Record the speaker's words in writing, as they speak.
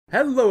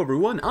Hello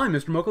everyone, I'm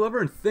Mr. Mocha Lover,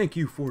 and thank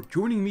you for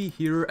joining me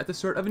here at the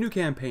start of a new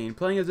campaign,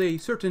 playing as a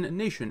certain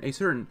nation, a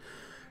certain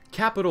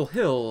Capitol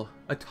Hill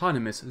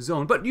autonomous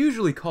zone, but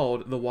usually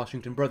called the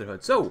Washington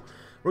Brotherhood. So,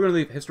 we're going to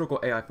leave historical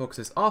AI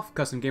focuses off,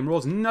 custom game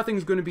rules,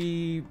 nothing's going to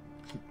be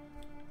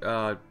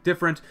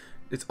different.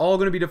 It's all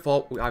going to be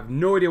default. I have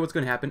no idea what's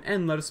going to happen,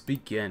 and let us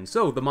begin.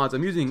 So, the mods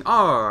I'm using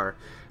are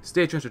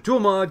Stage Transfer Tool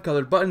Mod,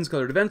 Colored Buttons,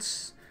 Colored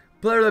Events,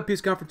 Player-led Peace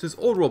Conferences,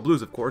 Old World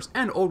Blues, of course,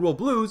 and Old World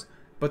Blues,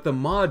 but the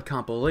mod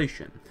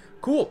compilation.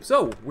 Cool,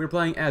 so we're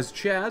playing as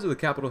Chaz of the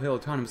Capitol Hill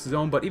Autonomous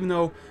Zone, but even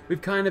though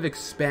we've kind of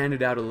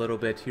expanded out a little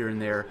bit here and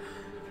there,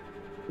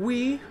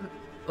 we,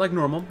 like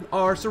normal,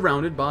 are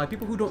surrounded by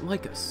people who don't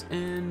like us,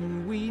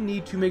 and we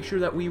need to make sure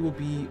that we will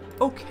be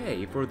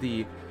okay for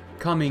the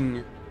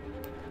coming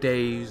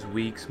days,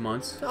 weeks,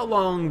 months, how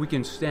long we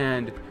can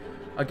stand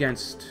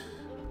against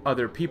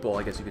other people,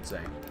 I guess you could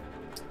say.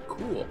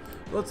 Cool.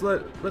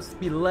 Let's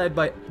be led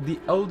by the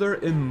Elder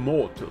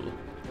Immortal.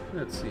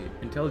 Let's see.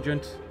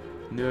 Intelligent,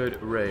 nerd,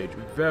 rage.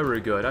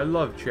 Very good. I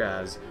love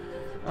Chaz.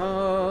 We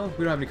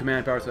don't have any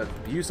command power, so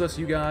that's useless.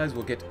 You guys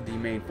will get the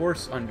main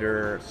force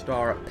under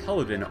Star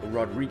Paladin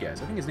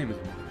Rodriguez. I think his name is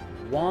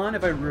Juan,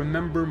 if I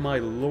remember my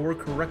lore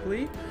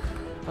correctly.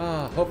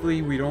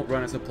 Hopefully we don't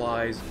run out of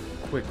supplies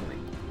quickly.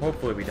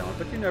 Hopefully we don't,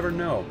 but you never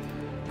know.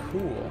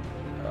 Cool.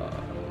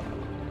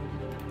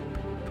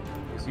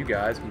 So you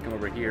guys can come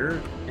over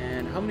here.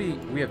 And how many?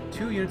 We have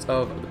 2 units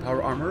of the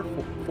power armor,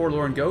 4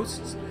 Lorn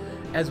Ghosts,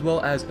 as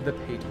well as the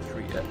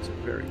Patriot. That's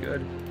very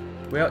good.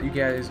 Well, you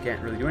guys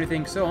can't really do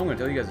anything, so I'm going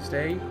to tell you guys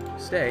to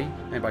stay,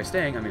 and by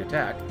staying, I mean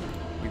attack.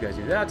 You guys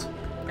do that,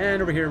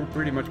 and over here, we're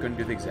pretty much going to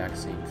do the exact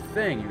same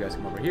thing. You guys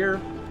come over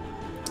here,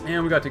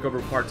 and we got to take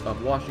over parts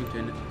of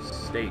Washington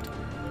State,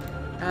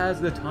 as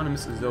the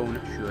autonomous zone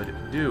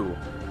should do.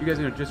 You guys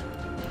are going to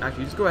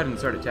just go ahead and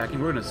start attacking.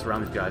 We're going to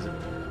surround these guys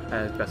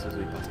as best as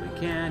we possibly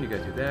can. You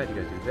guys do that, you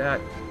guys do that.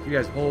 You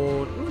guys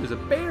hold. Ooh, there's a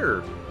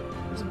bear.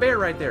 There's a bear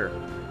right there.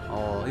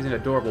 Oh, he's an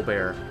adorable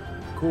bear.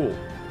 Cool. You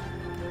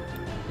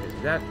guys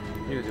do that.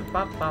 You guys do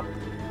pop, pop.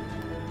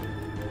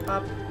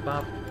 Pop,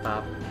 pop,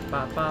 pop,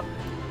 pop, pop.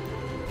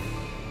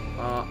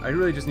 I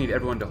really just need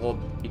everyone to hold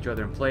each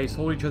other in place,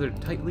 hold each other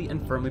tightly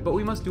and firmly, but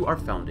we must do our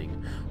founding.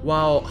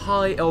 While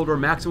High Elder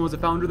Maxim was the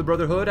founder of the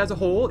Brotherhood as a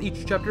whole,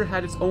 each chapter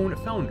had its own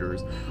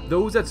founders,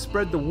 those that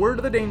spread the word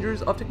of the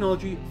dangers of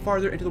technology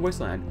farther into the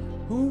wasteland.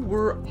 Who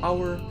were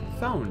our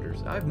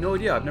founders? I have no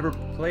idea. I've never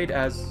played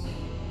as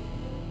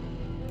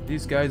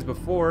these guys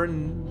before,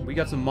 and we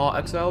got some Maw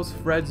Exiles,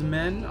 Fred's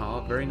Men,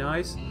 oh, very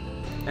nice,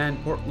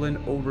 and Portland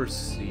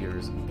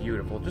Overseers,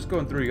 beautiful. Just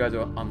going through you guys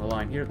on the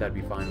line here, that'd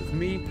be fine with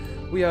me.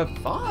 We have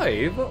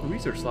 5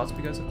 research slots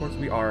because, of course,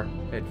 we are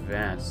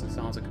advanced. It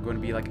sounds like it's going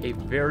to be like a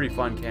very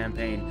fun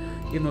campaign,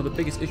 even though the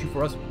biggest issue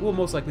for us will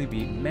most likely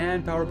be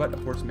manpower, but,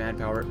 of course,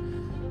 manpower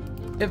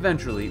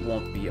eventually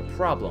won't be a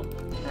problem.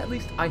 At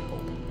least I hope.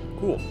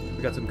 Cool.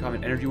 We got some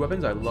common energy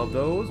weapons. I love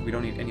those. We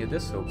don't need any of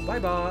this, so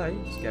bye-bye.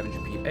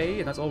 Scavenge PA,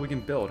 and that's all we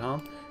can build, huh?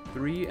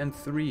 3 and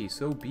 3,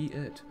 so be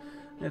it.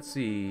 Let's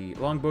see.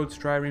 Longboats,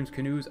 triremes,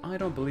 canoes. I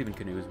don't believe in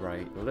canoes where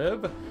I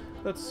live.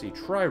 Let's see.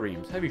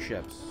 Triremes, heavy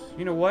ships.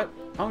 You know what?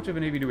 How much of a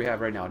navy do we have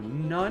right now?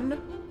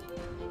 None?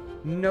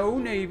 No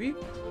navy?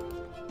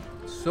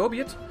 So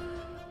be it.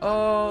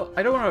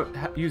 I don't want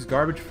to use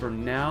garbage for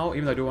now,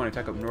 even though I do want to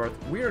attack up north.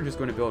 We are just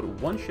going to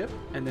build 1 ship,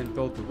 and then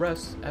build the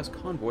rest as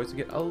convoys to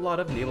get a lot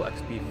of naval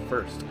XP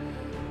first.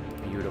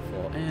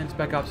 Beautiful. And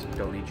Spec Ops,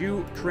 don't need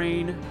you.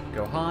 Train,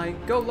 go high,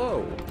 go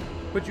low.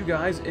 Put you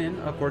guys in,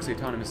 of course, the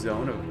autonomous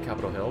zone of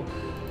Capitol Hill.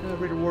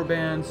 Raider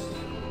warbands,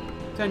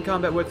 10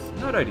 combat width,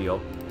 not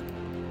ideal.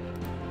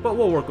 But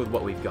we'll work with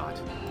what we've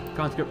got.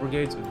 Conscript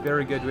brigades,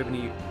 very good. Do we have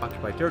any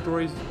occupied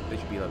territories? They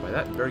should be led by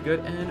that. Very good.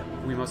 And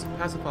we must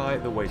pacify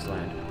the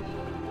wasteland.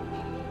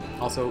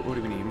 Also, what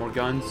do we need? More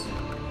guns?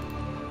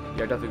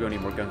 Yeah, definitely going to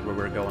need more guns where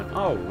we're going.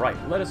 Alright,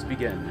 let us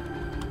begin.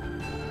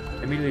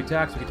 Immediately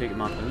attacks, we can take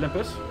Mount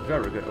Olympus.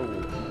 Very good. Oh,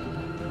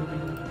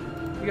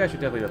 you guys should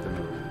definitely let them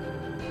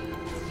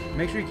move.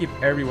 Make sure you keep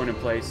everyone in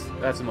place.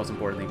 That's the most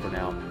important thing for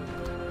now.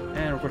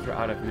 And of course, we're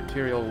out of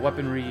material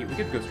weaponry. We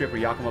could go straight for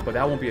Yakima, but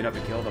that won't be enough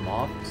to kill them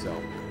off, so...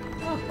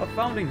 Oh, a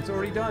founding, it's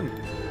already done.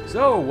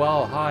 So,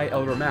 while High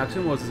Elder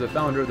Maxim was the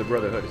founder of the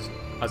Brotherhood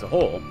as a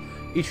whole,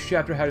 each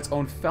chapter had its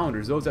own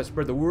founders, those that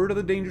spread the word of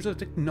the dangers of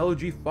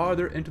technology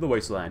farther into the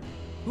wasteland.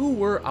 Who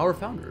were our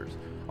founders?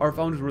 Our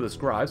founders were the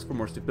scribes for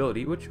more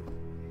stability, which...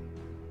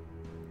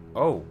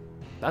 Oh,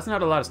 that's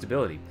not a lot of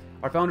stability.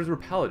 Our founders were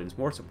paladins,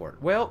 more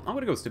support. Well, I'm going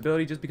to go with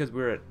stability just because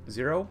we're at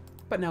 0.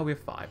 But now we have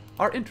 5.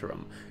 Our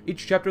interim.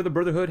 Each chapter of the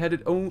Brotherhood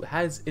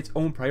has its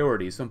own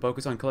priorities. Some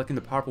focus on collecting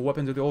the powerful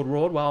weapons of the old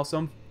world, while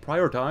some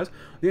prioritize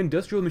the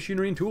industrial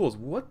machinery and tools.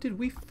 What did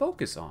we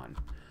focus on?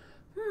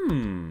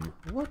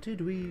 What did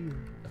we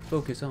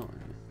focus on?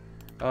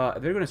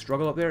 If they're going to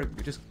struggle up there,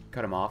 just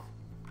cut them off.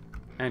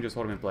 And just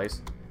hold them in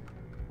place.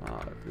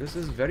 This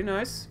is very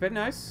nice. Very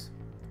nice.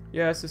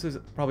 Yes, this is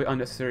probably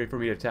unnecessary for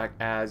me to attack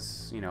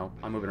as, you know,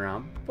 I'm moving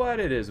around. But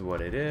it is what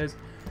it is.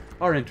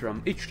 our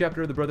interim. Each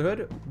chapter of the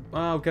Brotherhood, we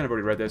kind of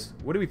already read this.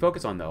 What do we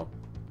focus on, though?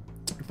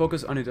 We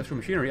focus on industrial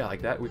machinery, I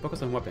like that. We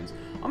focus on weapons.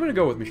 I'm going to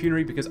go with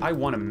machinery because I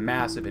want a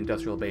massive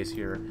industrial base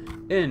here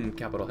in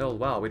Capitol Hill.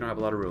 Wow, we don't have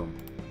a lot of room.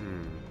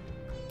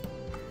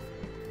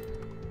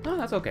 Oh,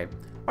 that's okay.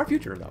 Our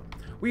future, though.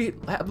 We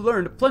have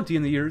learned plenty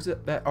in the years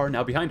that are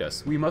now behind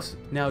us. We must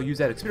now use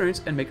that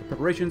experience and make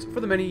preparations for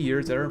the many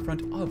years that are in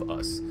front of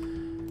us.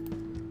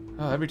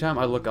 Every time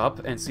I look up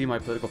and see my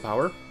political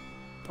power,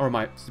 or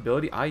my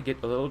stability, I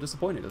get a little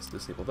disappointed. Let's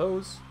disable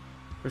those.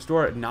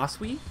 Restore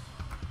Naswi.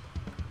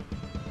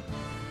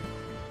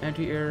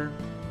 Anti-air.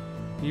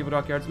 Naval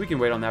dockyards. We can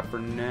wait on that for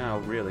now,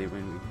 really.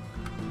 When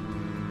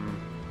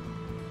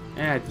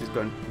we... And just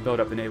go and build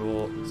up the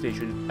naval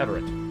station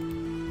Everett.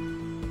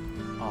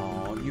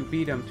 Oh, you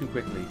beat him too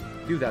quickly.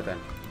 Do that then.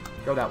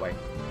 Go that way.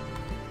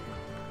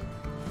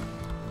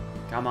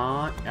 Come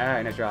on.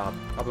 Hey, nice job.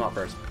 Help them out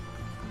first.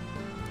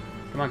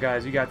 Come on,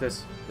 guys. You got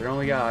this. They're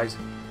only guys.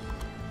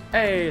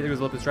 Hey, there goes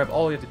Olympus Drive.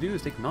 All you have to do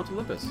is take Mount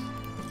Olympus.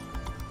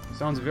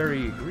 Sounds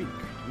very Greek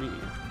to me.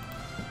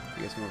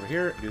 You guys come over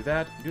here. Do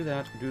that. Do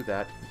that. Do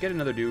that. Get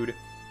another dude.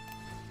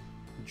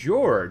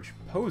 George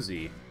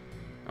Posey.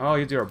 Oh,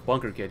 you're a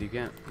bunker kid.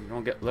 You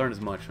don't learn as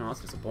much. Oh,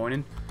 that's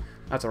disappointing.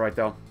 That's alright,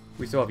 though.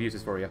 We still have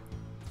uses for you.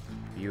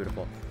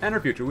 Beautiful. And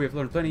our future. We have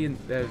learned plenty.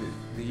 The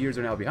years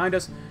are now behind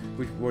us.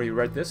 We've already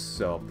read this,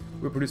 so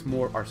we'll produce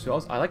more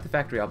ourselves. I like the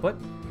factory output.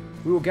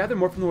 We will gather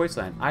more from the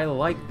wasteland. I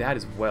like that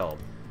as well.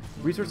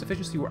 Resource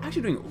efficiency. We're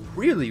actually doing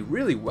really,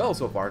 really well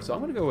so far, so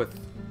I'm going to go with...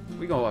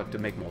 We go out to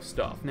make more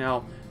stuff.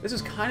 Now, this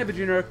is kind of a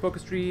generic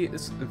focus tree.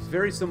 It's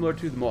very similar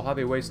to the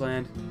Mojave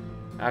Wasteland.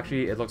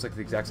 Actually, it looks like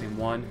the exact same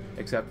one,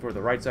 except for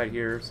the right side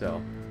here,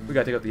 so we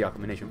gotta take out the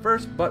acclimation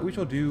first, but we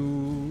shall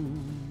do...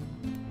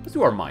 Let's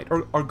do our might,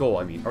 or our goal,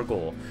 I mean, our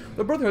goal.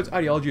 The Brotherhood's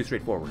ideology is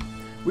straightforward.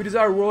 We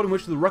desire a world in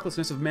which the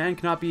recklessness of man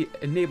cannot be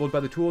enabled by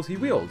the tools he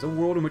wields, a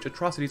world in which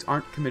atrocities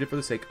aren't committed for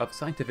the sake of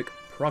scientific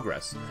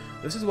progress.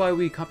 This is why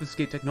we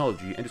confiscate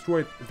technology and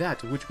destroy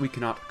that which we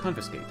cannot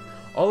confiscate.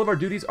 All of our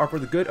duties are for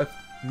the good of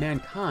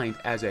mankind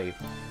as a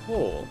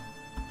whole.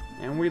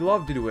 And we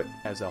love to do it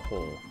as a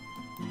whole.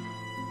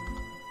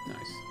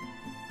 Nice.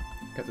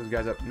 Cut those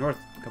guys up north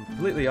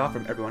completely off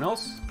from everyone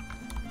else.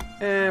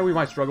 And we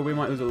might struggle, we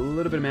might lose a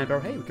little bit of manpower.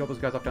 Hey, we killed those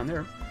guys off down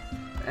there.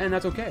 And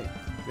that's okay.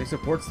 They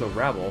supports the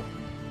rabble.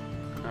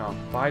 Oh,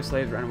 5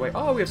 slaves ran away.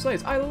 Oh, we have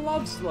slaves. I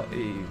love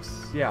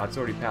slaves. Yeah, it's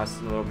already past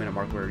the little minute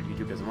mark where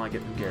YouTube doesn't like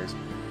it. Who cares?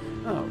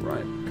 Oh,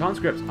 right.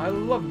 Conscripts. I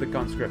love the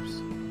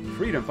conscripts.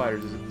 Freedom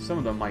fighters, some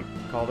of them might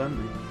call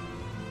them.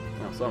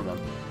 Well, some of them.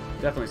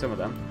 Definitely some of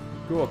them.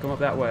 Cool, come up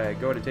that way.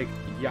 Go ahead and take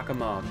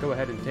Yakima. Go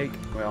ahead and take,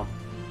 well,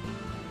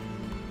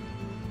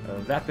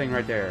 that thing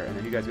right there. And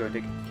then you guys go and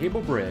take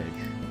Cable Bridge.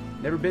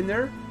 Never been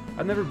there?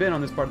 I've never been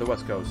on this part of the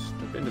West Coast.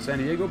 I've been to San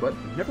Diego, but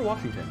never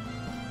Washington.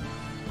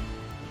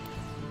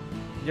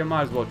 You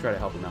might as well try to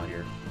help them out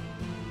here.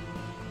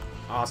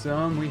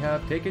 Awesome, we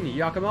have taken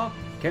Yakima.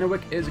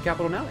 Kennewick is the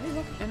capital now. Hey,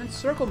 look, an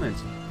encirclement.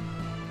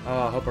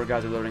 I hope our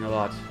guys are learning a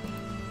lot.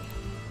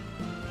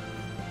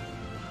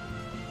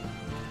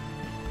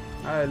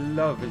 I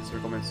love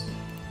encirclements.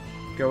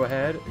 Go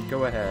ahead,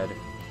 go ahead.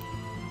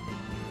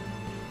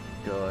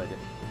 Good.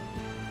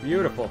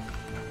 Beautiful.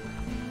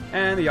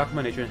 And the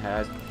Yakima Nation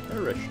has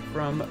perished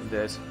from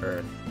this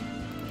earth.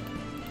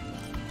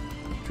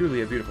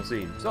 Truly a beautiful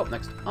scene. So,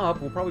 next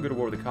up, we'll probably go to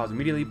war with the cause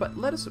immediately, but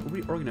let us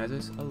reorganize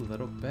this a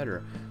little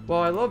better.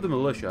 While I love the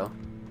militia,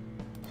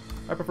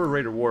 I prefer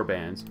Raider war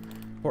bands.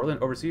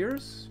 Portland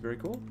Overseers, very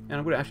cool. And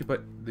I'm going to actually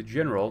put the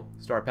General,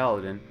 Star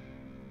Paladin,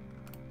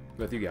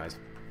 with you guys.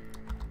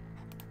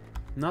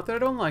 Not that I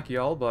don't like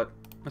y'all, but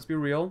let's be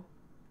real.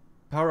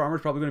 Power Armor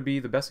is probably going to be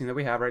the best thing that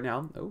we have right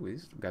now. Oh,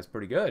 this guy's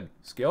pretty good.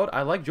 Skilled.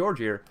 I like George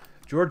here.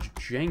 George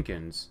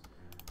Jenkins.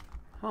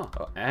 Huh.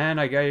 Oh,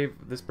 and I gave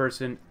this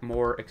person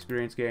more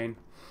experience gain.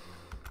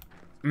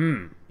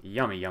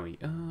 Yummy, yummy.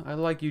 I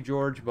like you,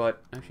 George,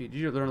 but actually, did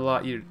you learn a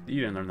lot? You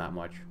didn't learn that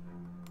much.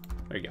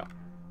 There you go.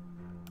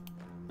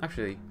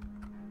 Actually,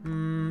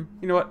 you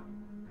know what?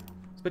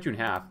 Split you in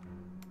half.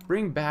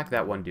 Bring back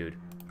that one dude.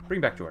 Bring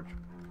back George.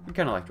 You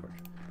kind of like George.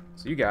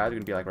 So you guys are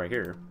going to be like right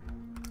here.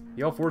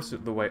 Y'all force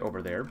the way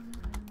over there.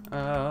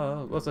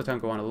 Let's let time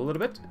go on a little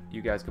bit.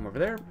 You guys come over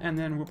there, and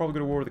then we'll probably go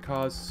to war with the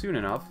cause soon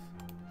enough.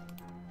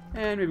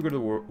 And maybe go to the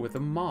war with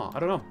the Ma. I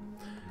don't know.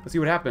 Let's see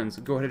what happens.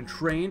 Go ahead and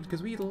train,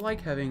 because we like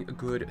having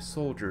good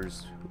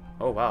soldiers.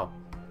 Oh, wow.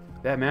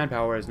 That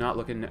manpower is not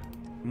looking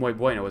muy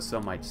bueno, as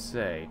some might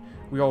say.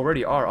 We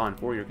already are on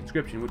 4-year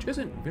conscription, which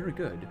isn't very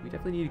good. We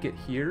definitely need to get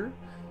here.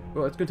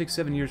 Well, it's going to take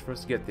 7 years for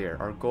us to get there.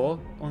 Our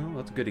goal? Well,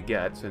 that's good to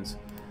get, since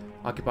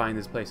occupying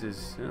this place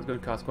is going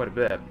to cost quite a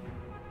bit.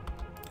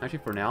 Actually,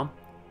 for now,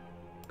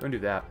 go and do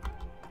that.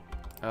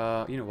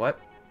 You know what?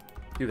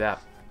 Do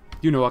that.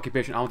 You know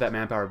occupation. I want that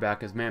manpower back,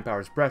 because manpower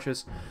is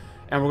precious.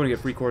 And we're going to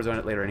get free cores on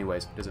it later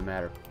anyways. Doesn't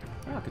matter.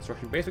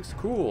 Construction basics.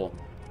 Cool.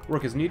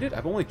 Work is needed.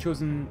 I've only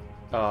chosen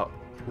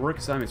work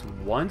assignments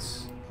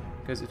once,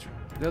 because it's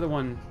the other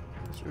one,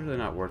 it's really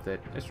not worth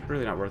it. It's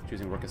really not worth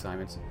choosing work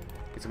assignments.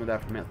 Get some of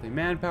that for monthly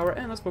manpower,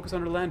 and let's focus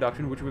on our land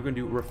auction, which we're going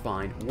to do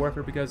refined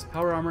warfare, because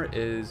power armor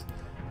is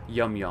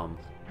yum yum.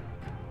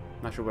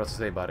 Not sure what else to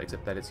say about it,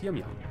 except that it's yum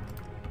yum.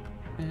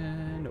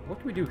 And what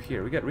can we do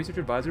here? We got research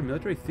advisor,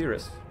 military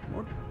theorist,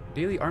 more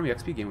daily army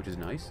XP gain, which is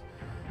nice.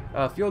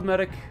 Field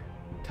medic,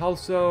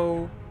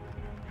 Talso,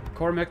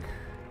 Cormac,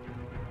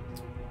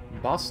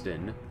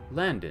 Boston,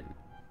 Landon.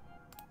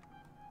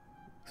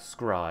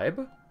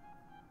 Scribe.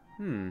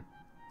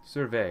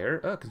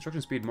 Surveyor.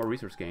 Construction speed, more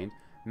resource gained.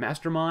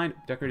 Mastermind,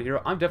 decorated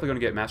hero. I'm definitely going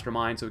to get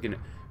Mastermind so we can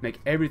make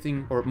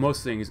everything, or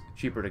most things,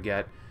 cheaper to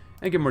get.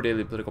 And get more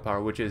daily political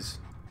power, which is,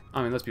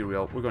 I mean, let's be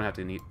real, we're going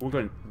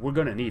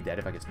to need that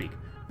if I can speak.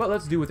 But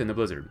let's do within the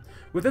blizzard.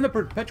 Within the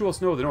perpetual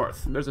snow of the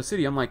north, there's a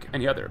city unlike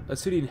any other. A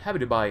city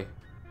inhabited by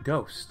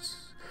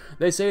ghosts.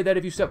 They say that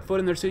if you step foot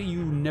in their city,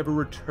 you never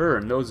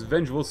return. Those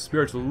vengeful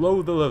spirits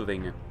loathe the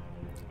living.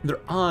 Their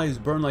eyes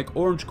burn like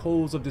orange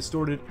coals of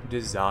distorted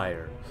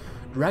desire.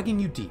 Dragging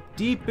you deep,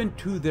 deep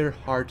into their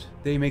heart,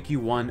 they make you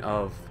one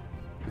of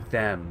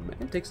them.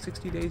 It takes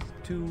 60 days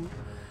to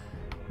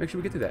make sure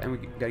we get through that. And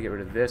we gotta get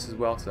rid of this as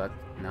well, so that's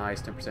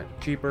nice, 10%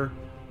 cheaper.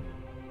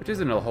 Which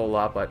isn't a whole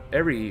lot, but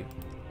every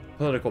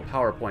political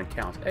power point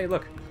counts. Hey,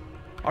 look,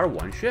 our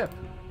one ship,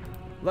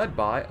 led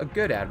by a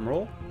good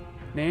admiral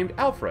named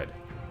Alfred.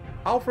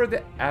 Alfred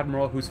the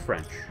Admiral, who's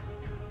French.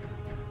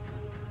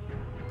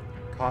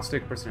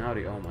 Caustic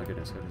personality. Oh my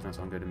goodness, that does not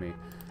sound good to me.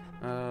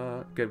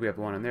 Good, we have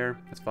one in there.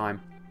 That's fine.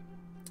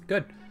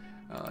 Good.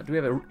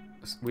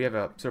 We have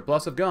a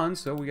surplus of guns,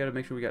 so we gotta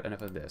make sure we got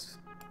enough of this.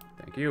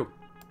 Thank you.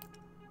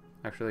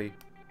 Actually,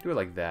 do it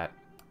like that.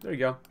 There you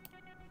go.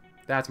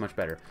 That's much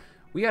better.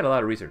 We had a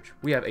lot of research.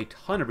 We have a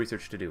ton of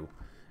research to do.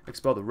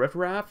 Expel the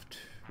riffraff.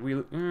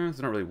 It's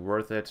not really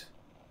worth it.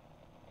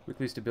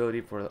 Weekly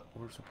stability for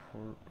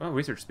support. Oh,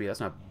 research speed.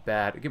 That's not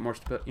bad. Get more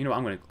stability. You know,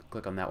 I'm going to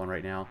click on that one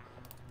right now.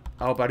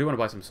 Oh, but I do want to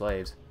buy some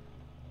slaves.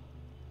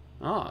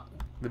 Ah,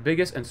 the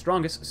biggest and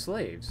strongest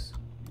slaves.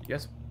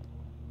 Yes.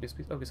 Yes,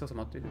 please. Okay, sell some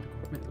outdated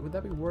equipment. Would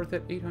that be worth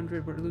it?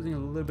 800. We're losing a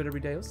little bit every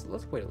day. Let's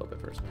wait a little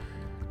bit first.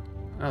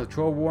 The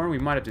troll war. We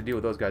might have to deal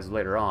with those guys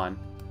later on.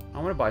 I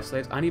want to buy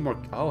slaves. I need more.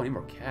 Oh, I need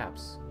more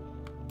caps.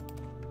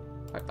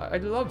 I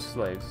love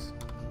slaves.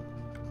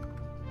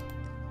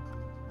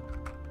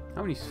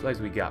 How many slaves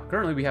we got?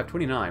 Currently, we have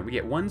 29. We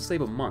get 1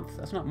 slave a month.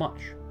 That's not much.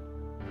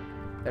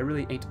 That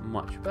really ain't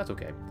much, but that's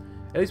okay.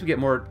 At least we get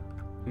more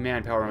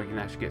manpower and we can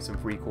actually get some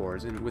free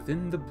cores. And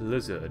within the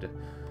blizzard.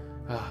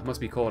 It must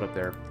be cold up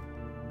there.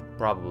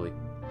 Probably.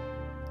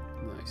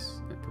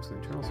 Nice. Post the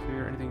internal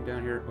sphere. Anything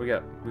down here? We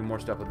got more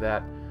stuff with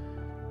that.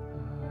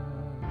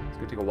 It's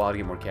going to take a while to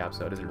get more caps,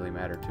 so it doesn't really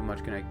matter too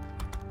much. Can I...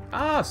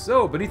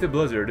 So, beneath the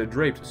blizzard, the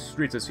draped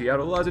streets of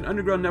Seattle lies an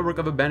underground network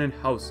of abandoned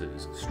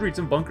houses, streets,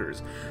 and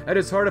bunkers. At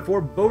its heart, a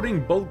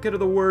foreboding bulkhead of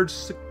the word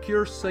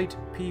Secure Site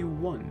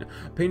P1.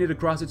 Painted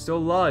across it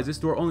still lies. This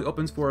door only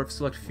opens for a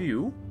select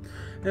few,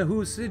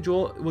 whose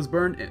sigil was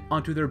burned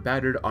onto their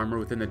battered armor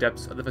within the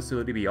depths of the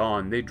facility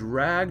beyond. They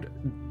dragged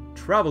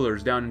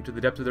travelers down into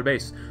the depths of their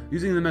base,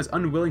 using them as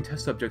unwilling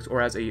test subjects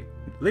or as a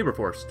labor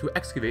force to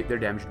excavate their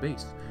damaged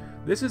base.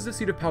 This is the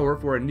seat of power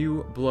for a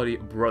new, bloody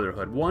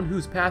brotherhood, one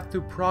whose path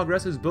to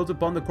progress is built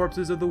upon the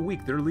corpses of the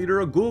weak. Their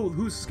leader, a ghoul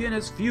whose skin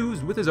has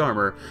fused with his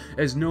armor,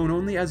 is known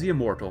only as the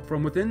Immortal.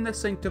 From within the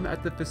sanctum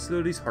at the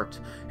facility's heart,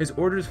 his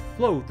orders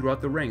flow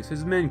throughout the ranks.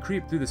 His men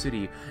creep through the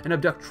city and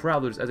abduct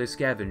travelers as they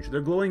scavenge,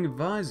 their glowing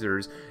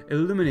visors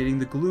illuminating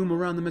the gloom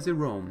around them as they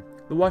roam.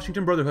 The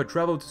Washington Brotherhood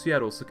traveled to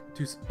Seattle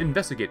to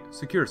investigate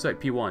Secure Site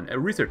P1, a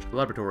research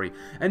laboratory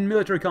and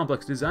military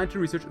complex designed to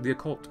research the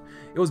occult.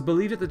 It was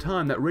believed at the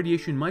time that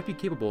radiation might be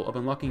capable of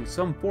unlocking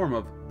some form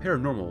of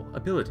paranormal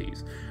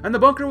abilities, and the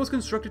bunker was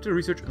constructed to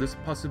research this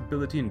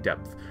possibility in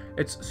depth.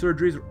 Its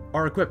surgeries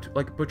are equipped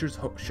like butcher's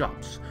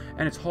shops,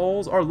 and its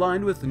halls are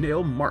lined with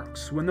nail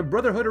marks. When the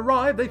Brotherhood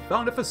arrived, they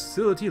found a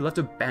facility left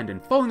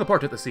abandoned, falling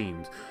apart at the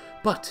seams,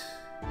 but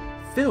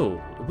filled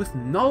with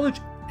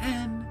knowledge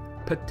and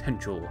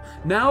potential.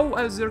 Now,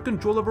 as their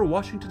control over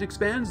Washington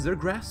expands, their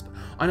grasp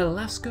on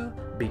Alaska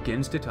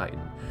begins to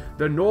tighten.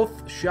 The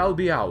North shall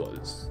be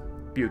ours.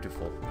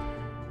 Beautiful.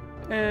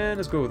 And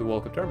let's go with the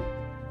Welcome Army.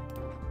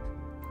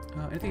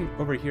 Anything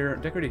over here?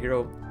 Decorated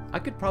hero. I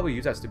could probably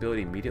use that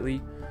stability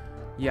immediately.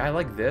 Yeah, I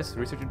like this.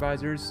 Research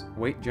advisors.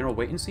 General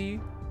wait and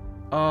see.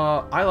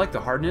 I like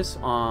the hardness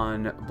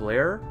on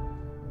Blair,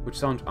 which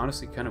sounds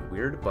honestly kind of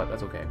weird, but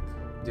that's okay.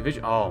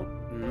 Division. Oh,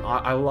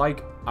 I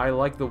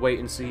like the wait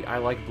and see. I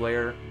like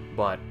Blair,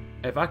 but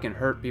if I can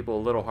hurt people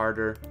a little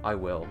harder, I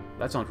will.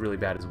 That sounds really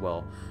bad as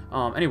well.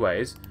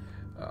 Anyways,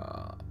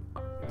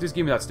 just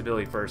give me that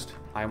stability first.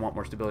 I want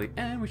more stability,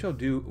 and we shall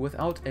do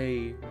without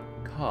a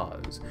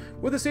cause.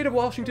 With the state of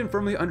Washington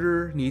firmly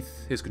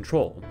underneath his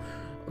control,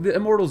 the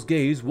Immortal's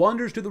gaze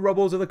wanders to the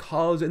rebels of the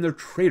cause and their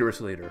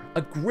traitorous leader.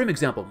 A grim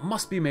example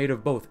must be made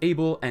of both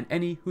Abel and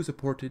any who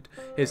supported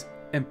his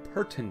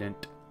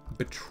impertinent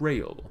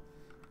betrayal.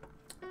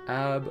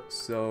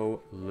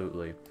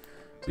 Absolutely.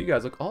 So you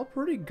guys look all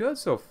pretty good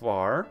so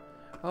far.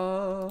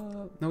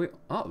 Look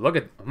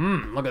at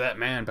that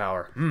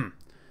manpower.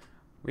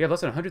 We have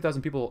less than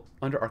 100,000 people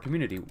under our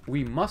community.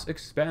 We must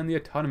expand the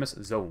autonomous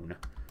zone.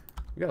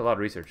 We got a lot of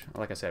research.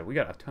 Like I said, we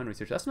got a ton of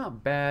research. That's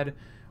not bad.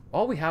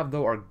 All we have,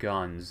 though, are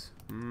guns.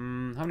 How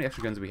many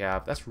extra guns do we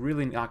have? That's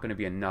really not going to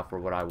be enough for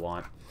what I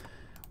want.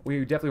 We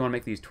definitely want to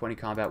make these 20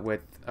 combat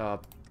width.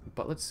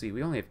 But let's see.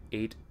 We only have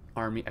 8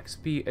 army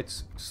XP.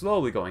 It's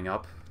slowly going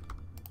up.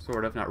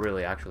 Sort of. Not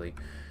really, actually.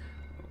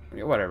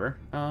 Yeah, whatever.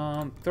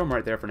 Throw them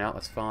right there for now.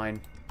 That's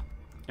fine.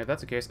 If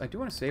that's the case, I do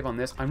want to save on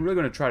this. I'm really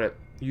going to try to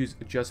use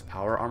just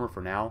power armor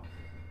for now.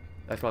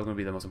 That's probably going to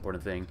be the most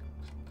important thing.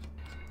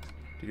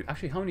 Dude,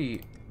 actually, how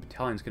many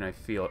battalions can I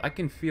field? I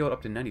can field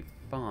up to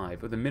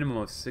 95 with a minimum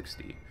of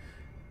 60.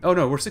 Oh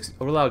no, we're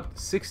allowed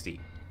 60.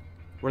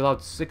 We're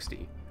allowed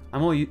 60.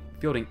 I'm only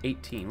fielding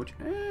 18, which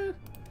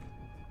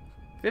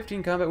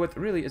 15 combat width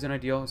really isn't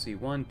ideal. Let's see,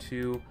 1,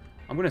 2.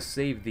 I'm gonna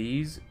save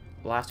these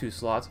last 2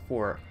 slots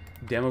for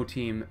demo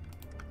team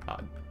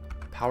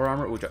power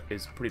armor, which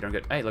is pretty darn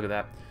good. Hey, look at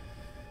that.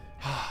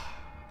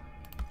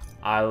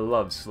 I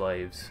love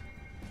slaves.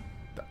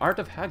 The art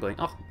of haggling.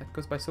 Oh, that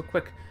goes by so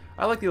quick.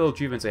 I like the little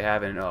achievements they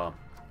have in Old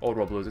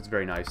World Blues. It's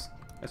very nice.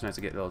 It's nice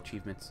to get little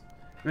achievements.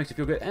 It makes you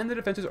feel good. And the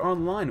defenses are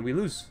online. We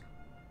lose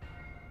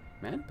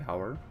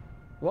manpower.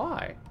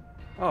 Why?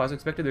 Oh, as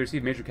expected, they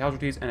received major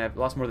casualties and have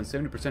lost more than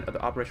 70% of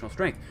the operational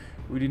strength.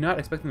 We do not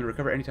expect them to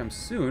recover anytime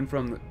soon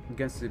from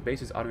against the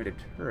base's automated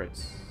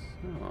turrets.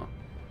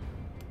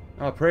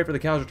 Oh, pray for the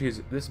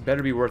casualties. This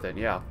better be worth it.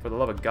 Yeah, for the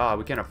love of God,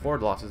 we can't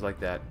afford losses like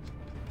that.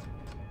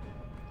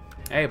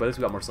 Hey, but at least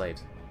we got more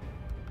slaves.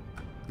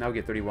 Now we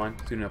get 31.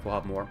 Soon enough, we'll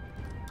have more.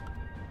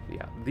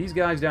 Yeah, these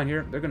guys down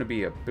here, they're going to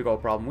be a big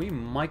old problem. We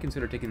might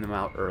consider taking them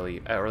out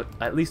early, or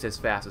at least as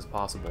fast as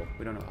possible.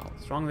 We don't know how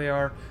strong they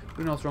are. We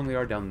don't know how strong they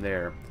are down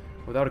there.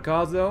 Without a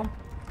cause, though,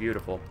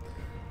 beautiful.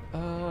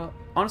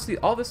 Honestly,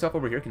 all this stuff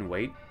over here can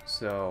wait.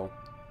 So,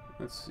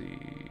 let's see.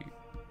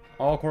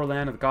 All core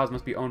land of the cause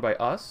must be owned by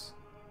us.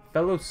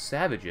 Fellow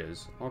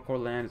savages. All core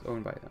land is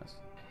owned by us.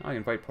 Now I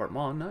can fight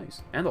Portmont.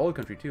 Nice. And the old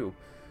country, too.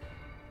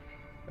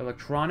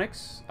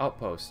 Electronics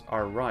outposts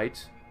are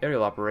right.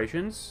 Aerial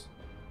operations,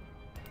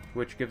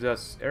 which gives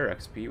us air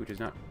XP, which is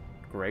not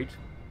great.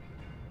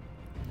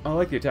 I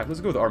like the attack.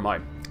 Let's go with our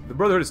might. The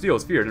Brotherhood of Steel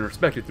is feared and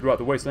respected throughout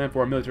the Wasteland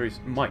for our military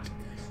might.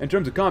 In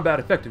terms of combat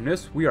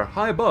effectiveness, we are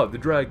high above the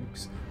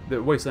dregs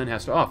the Wasteland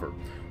has to offer.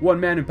 1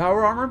 man in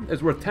power armor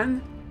is worth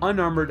 10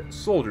 unarmored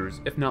soldiers,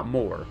 if not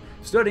more.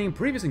 Studying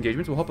previous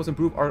engagements will help us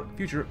improve our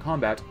future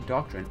combat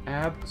doctrine.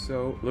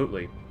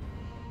 Absolutely.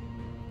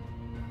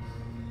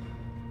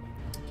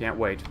 Can't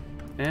wait.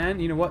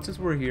 And you know what? Since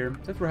we're here,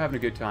 since we're having a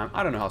good time,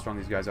 I don't know how strong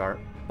these guys are,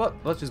 but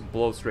let's just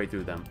blow straight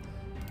through them,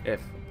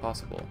 if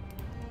possible.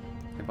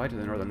 Invite to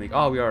the Northern League.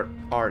 Oh, we are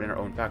in our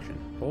own faction.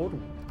 Old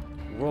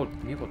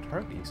World Naval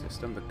Targeting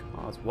System, the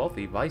cause.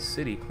 Wealthy, Vice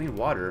City, clean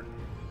water.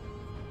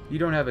 You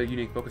don't have a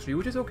unique focus tree,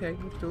 which is okay.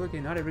 Which is still okay.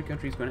 Not every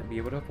country is going to be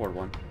able to afford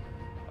one.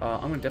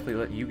 I'm going to definitely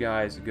let you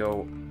guys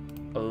go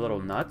a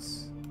little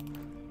nuts.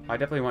 I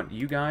definitely want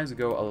you guys to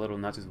go a little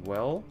nuts as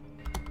well.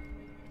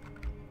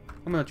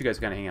 I'm going to let you guys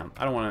kind of hang out.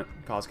 I don't want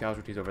to cause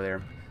casualties over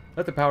there.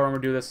 Let the power armor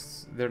do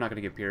this. They're not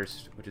going to get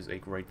pierced, which is a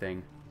great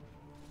thing.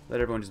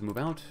 Let everyone just move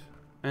out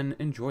and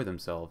enjoy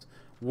themselves.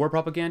 War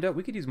propaganda.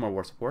 We could use more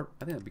war support.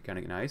 I think that'd be kind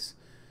of nice.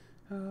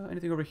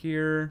 Anything over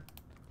here?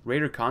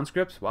 Raider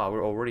conscripts. Wow,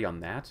 we're already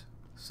on that.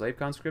 Slave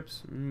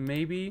conscripts.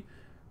 Maybe.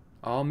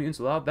 All mutants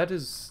allowed.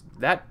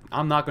 That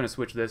I'm not going to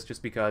switch this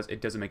just because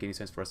it doesn't make any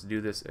sense for us to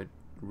do this. It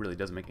really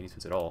doesn't make any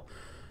sense at all.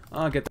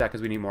 I'll get that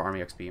because we need more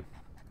army XP.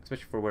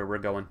 Especially for where we're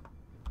going.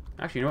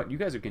 Actually, you know what? You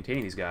guys are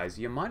containing these guys.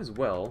 You might as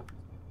well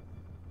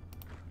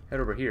head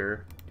over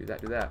here. Do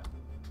that, do that.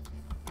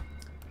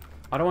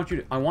 I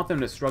want them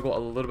to struggle a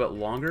little bit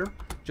longer,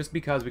 just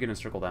because we can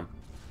encircle them.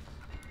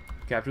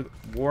 Capture the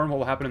war and what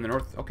will happen in the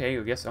north. Okay,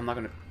 I guess I'm not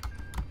gonna...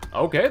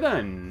 Okay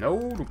then,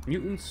 no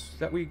mutants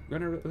that we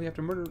gonna really have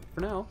to murder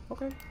for now.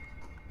 Okay.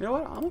 You know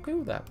what? I'm okay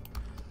with that.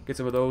 Get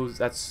some of those.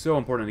 That's so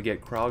important to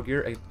get crowd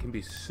gear. It can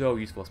be so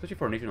useful, especially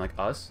for a nation like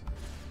us,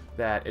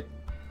 that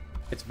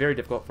it's very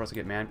difficult for us to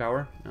get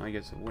manpower. No, I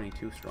guess winning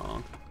too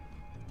strong.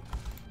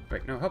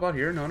 Wait, no, how about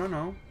here? No, no,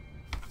 no.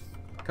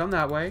 Come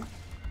that way.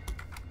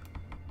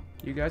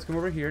 You guys come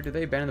over here. Did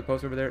they abandon the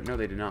post over there? No,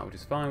 they did not, which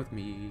is fine with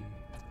me.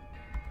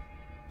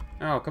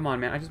 Oh, come on,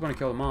 man. I just want to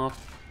kill them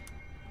off.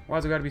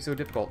 Why's it got to be so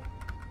difficult?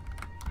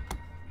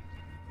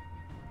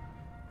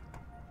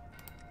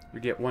 We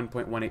get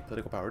 1.18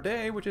 political power a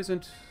day, which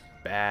isn't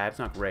bad. It's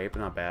not great, but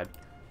not bad.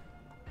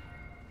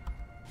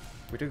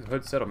 We took the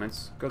Hood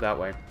settlements. Go that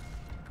way.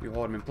 We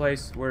hold them in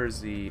place.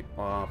 Where's the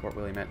Fort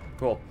William at?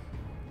 Cool.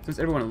 Since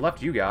everyone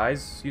left you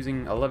guys,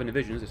 using 11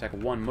 divisions to attack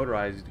 1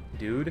 motorized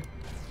dude,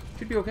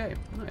 should be okay.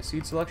 Nice.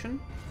 Seed selection.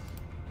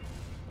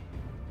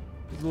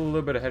 It's a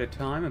little bit ahead of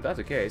time, if that's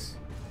the case.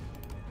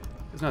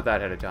 It's not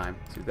that ahead of time.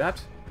 Let's do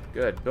that.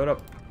 Good. Build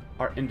up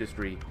our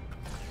industry.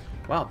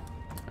 Wow.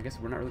 I guess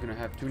we're not really going to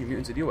have too many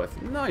mutants to deal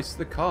with. Nice.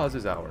 The cause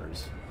is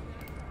ours.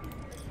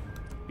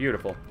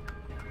 Beautiful.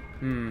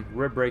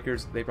 Rib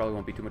breakers. They probably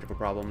won't be too much of a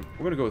problem.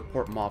 We're going to go with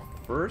Port Moff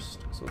first.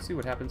 So let's see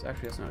what happens.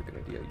 Actually, that's not a good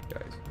idea, you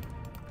guys.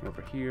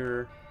 Over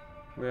here.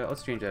 Well,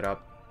 let's change that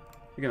up.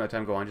 We're gonna let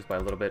time go on just by a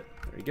little bit.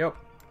 There you go.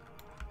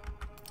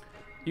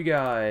 You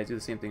guys do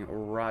the same thing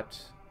right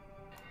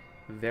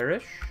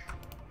there-ish.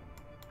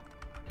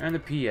 And the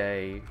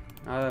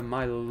PA.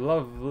 My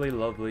lovely,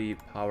 lovely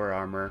power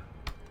armor.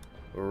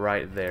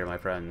 Right there, my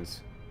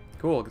friends.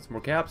 Cool, get some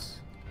more caps.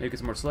 Maybe get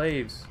some more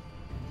slaves.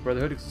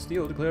 Brotherhood of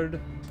Steel declared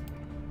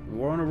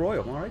war on a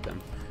royal. Alright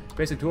then.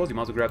 Basic tools, you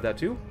might as well grab that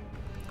too.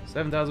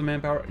 7,000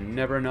 manpower,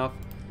 never enough.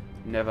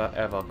 Never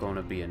ever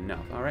gonna be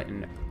enough. Alright,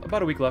 and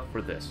about a week left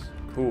for this.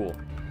 Cool.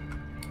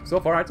 So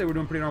far, I'd say we're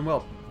doing pretty darn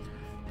well.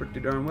 Pretty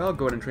darn well.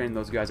 Go ahead and train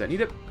those guys that need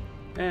it.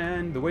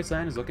 And the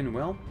wasteland is looking,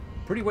 well,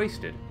 pretty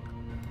wasted.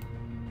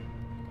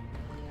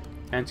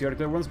 Anti-Arctic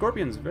Level 1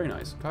 Scorpions, very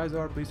nice.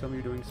 Kaiser, please tell me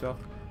you're doing stuff.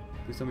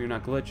 Please tell me you're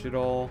not glitched at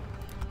all.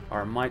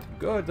 Our might,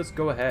 good. Let's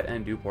go ahead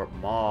and do Port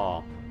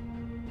Maw.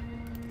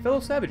 Fellow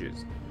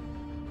Savages.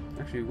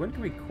 Actually, when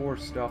can we core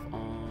stuff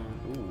on?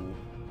 Ooh.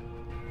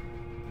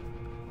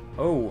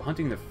 Oh,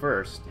 hunting the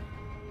first.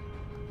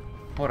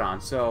 Hold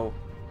on, so...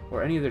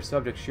 Or any of their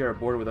subjects share a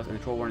border with us, and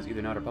the Troll Warren is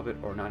either not a puppet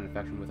or not in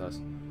faction with us.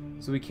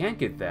 So we can't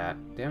get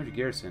that. Damage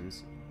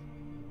garrisons.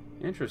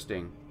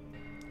 Interesting.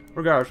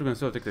 Regardless, we're going to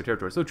still take their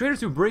territory. So traders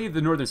who brave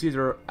the northern seas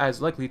are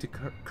as likely to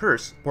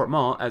curse Port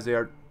Maw as they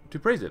are to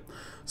praise it.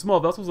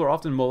 Small vessels are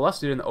often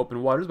molested in the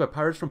open waters by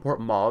pirates from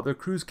Port Maw, their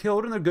crews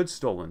killed and their goods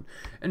stolen.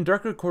 In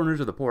darker corners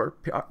of the port,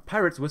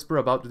 pirates whisper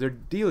about their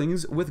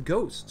dealings with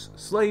ghosts.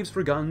 Slaves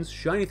for guns,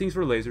 shiny things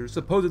for lasers.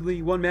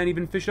 Supposedly, one man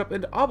even fished up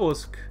an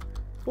obelisk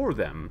for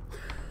them.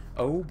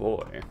 Oh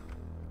boy.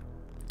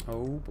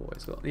 Oh boy.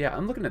 So, yeah,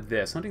 I'm looking at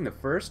this. Hunting the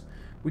first.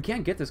 We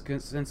can't get this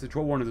since the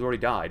Troll Warren has already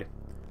died.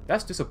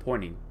 That's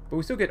disappointing. But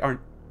we still get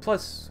our...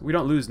 Plus, we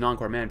don't lose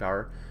non-core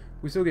manpower.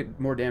 We still get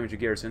more damage to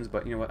garrisons,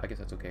 but you know what? I guess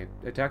that's okay.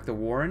 Attack the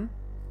Warren.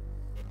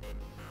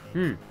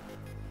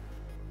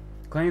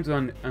 Claims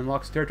on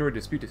unlocks territory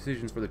dispute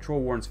decisions for the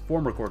Troll Warren's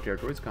former core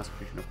territories.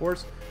 Constitution, of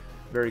course.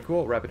 Very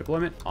cool. Rapid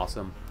deployment.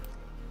 Awesome.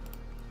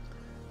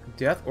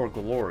 Death or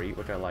glory,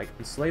 which I like.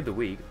 Enslave the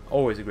weak.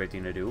 Always a great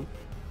thing to do.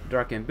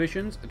 Dark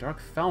ambitions.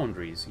 Dark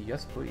foundries.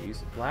 Yes,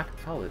 please. Black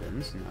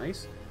paladins.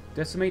 Nice.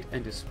 Decimate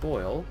and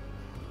despoil.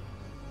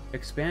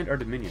 Expand our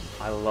dominion.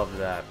 I love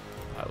that.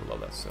 I love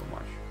that so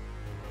much.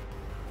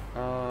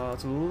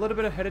 It's a little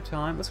bit ahead of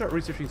time. Let's start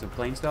researching some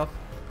plain stuff.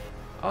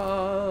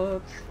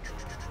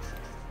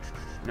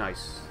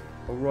 Nice.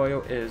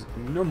 Arroyo is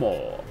no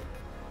more.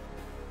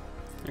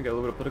 I got a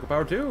little bit of political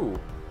power too.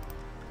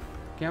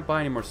 Can't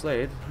buy any more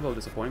slaves. A little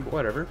disappointing, but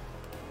whatever.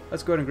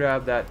 Let's go ahead and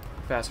grab that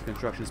faster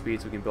construction speed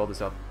so we can build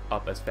this up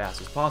as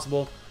fast as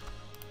possible.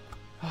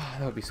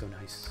 That would be so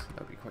nice.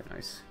 That would be quite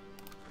nice.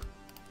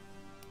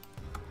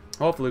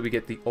 Hopefully we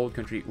get the old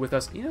country with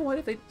us. You know what,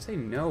 if they say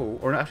no,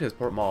 or actually it's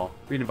Port Maw.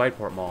 We can invite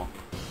Port Maw.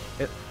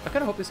 I kind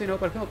of hope they say no,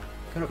 but I kind of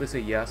hope they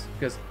say yes,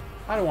 because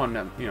I don't want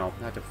them, you know,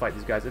 have to fight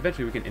these guys.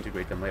 Eventually we can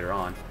integrate them later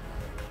on.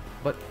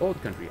 But old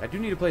country. I do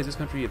need to play as this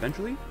country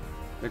eventually.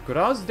 The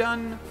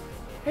Grazdan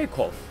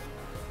Heykov.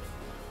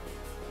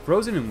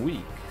 Frozen and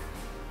weak.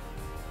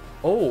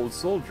 Old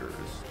soldiers.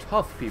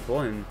 Tough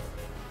people, and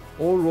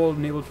old world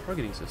naval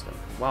targeting system.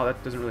 Wow,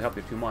 that doesn't really help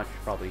you too much,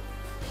 probably.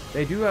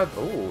 They do have,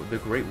 oh, the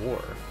Great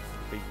War.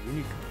 A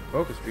unique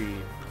focus tree.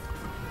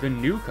 The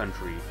new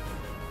country.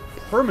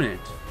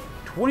 Permanent.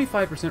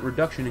 25%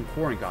 reduction in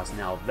coring costs.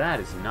 Now that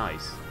is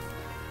nice.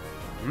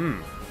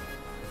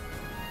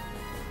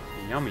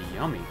 Yummy,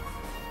 yummy.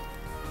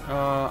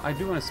 I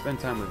do want to spend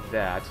time with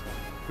that.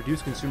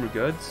 Produce consumer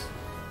goods.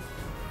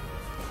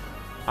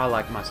 I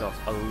like myself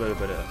a little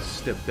bit of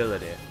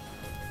stability.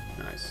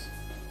 Nice.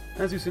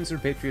 As you censor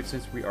Patriots,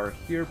 since we are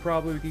here,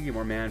 probably we can get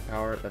more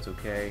manpower. That's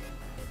okay.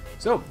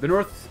 So, the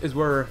North is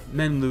where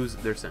men lose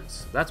their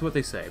sense. That's what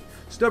they say.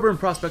 Stubborn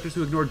prospectors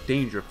who ignore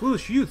danger,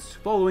 foolish youths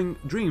following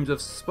dreams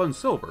of spun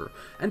silver,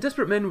 and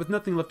desperate men with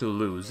nothing left to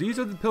lose. These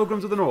are the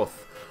pilgrims of the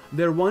North.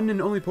 Their one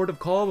and only port of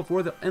call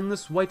before the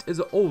endless white is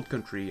the old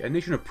country, a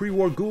nation of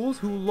pre-war ghouls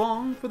who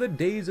long for the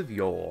days of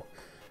yore.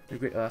 The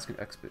Great Alaskan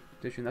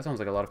Expedition. That sounds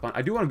like a lot of fun.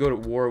 I do want to go to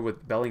war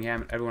with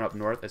Bellingham and everyone up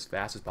north as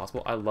fast as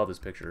possible. I love this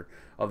picture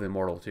of the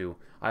Immortal, too.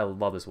 I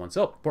love this one.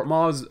 So, Port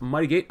Maw's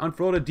mighty gate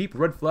unfurled a deep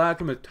red flag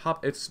from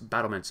atop its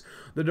battlements.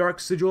 The dark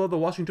sigil of the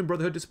Washington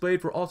Brotherhood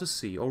displayed for all to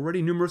see.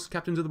 Already numerous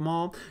captains of the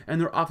Maw and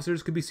their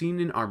officers could be seen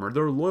in armor.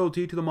 Their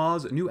loyalty to the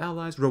Maw's new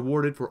allies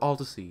rewarded for all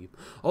to see.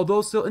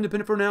 Although still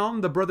independent for now,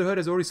 the Brotherhood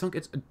has already sunk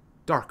its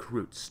dark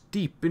roots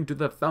deep into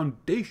the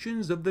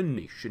foundations of the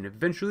nation.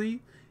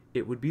 Eventually,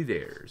 it would be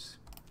theirs.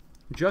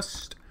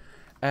 Just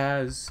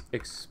as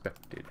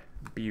expected.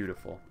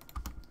 Beautiful.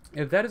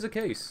 If that is the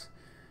case,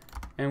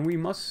 and we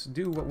must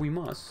do what we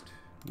must,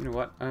 you know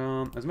what,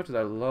 as much as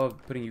I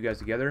love putting you guys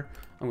together,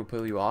 I'm going to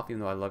pull you off,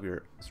 even though I love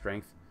your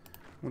strength.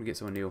 I'm going to get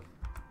someone new.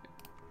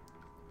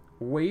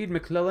 Wade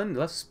McClellan,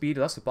 less speed,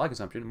 less supply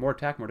consumption, more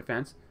attack, more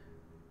defense.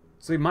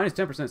 So minus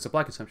 10%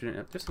 supply consumption,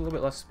 and just a little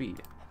bit less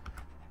speed.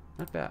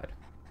 Not bad.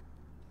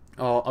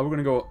 Oh, we're going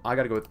to go, I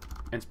got to go with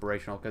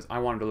inspirational, because I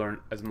wanted to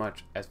learn as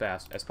much as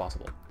fast as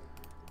possible.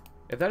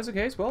 If that is the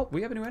case, well,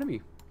 we have a new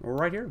enemy. We're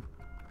right here.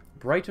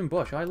 Brighton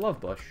Bush. I love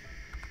Bush.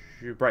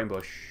 Brighton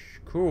Bush.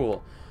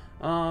 Cool.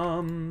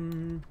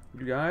 You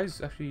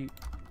guys actually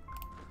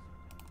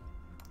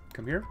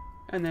come here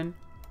and then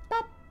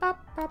pop,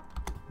 pop,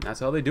 pop.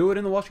 That's how they do it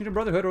in the Washington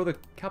Brotherhood or the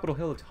Capitol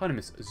Hill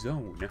Autonomous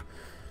Zone.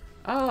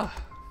 Ah,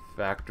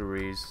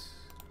 factories.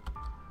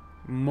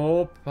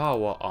 More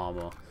power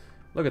armor.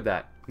 Look at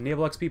that.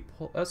 Naval XP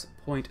plus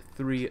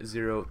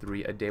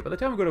 0.303 a day. By the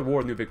time we go to war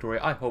with New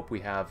Victoria, I hope we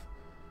have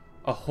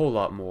a whole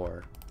lot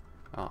more.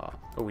 Oh,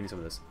 we need some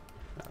of this.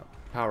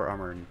 Power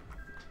armor and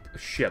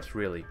ships,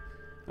 really.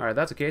 Alright,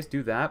 that's the case.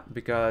 Do that,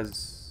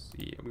 because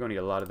yeah, we're going to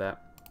need a lot of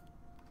that.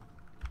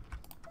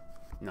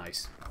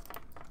 Nice.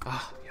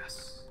 Ah,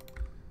 yes.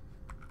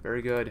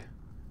 Very good.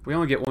 We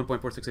only get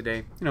 1.46 a day.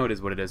 You know, it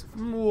is what it is.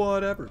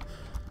 Whatever.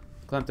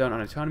 Clamp down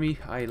on autonomy.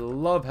 I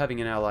love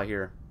having an ally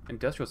here.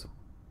 Industrial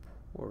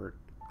support.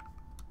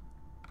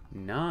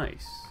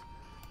 Nice.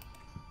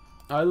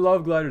 I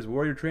love gliders.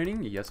 Warrior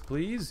training. Yes,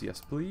 please.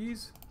 Yes,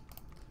 please.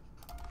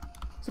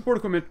 Support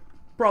equipment.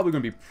 Probably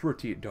going to be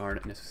pretty darn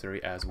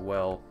necessary as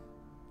well.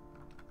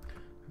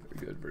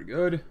 Very good. Very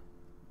good.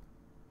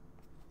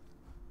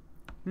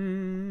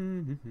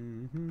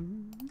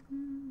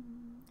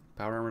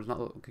 Power armor is not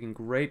looking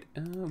great.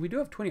 We do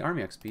have 20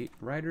 army XP.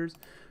 Riders.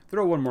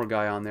 Throw one more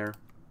guy on there.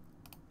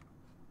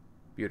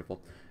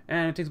 Beautiful.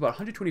 And it takes about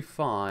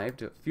 125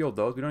 to field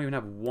those. We don't even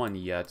have one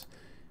yet.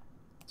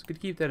 It's good to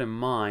keep that in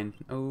mind.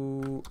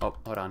 Oh,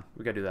 hold on.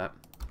 We gotta do that.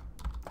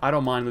 I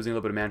don't mind losing a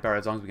little bit of manpower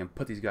as long as we can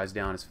put these guys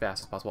down as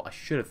fast as possible. I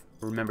should have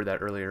remembered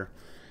that earlier.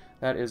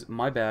 That is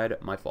my bad,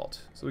 my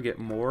fault. So we get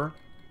more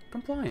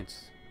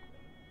compliance.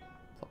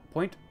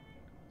 Point.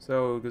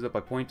 So it goes up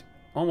by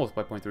almost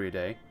by 0.3 a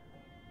day.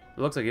 It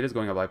looks like it is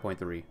going up by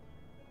 0.3.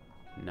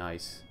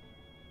 Nice.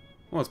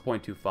 Almost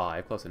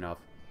 0.25, close enough.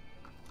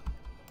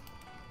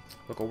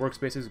 Local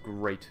workspaces,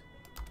 great.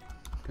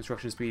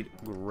 Construction speed,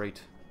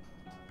 great.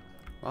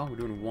 Well, we're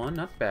doing one,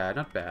 not bad,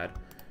 not bad.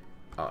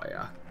 Oh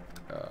yeah.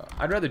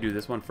 I'd rather do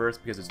this one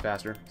first because it's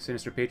faster.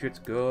 Sinister Patriots,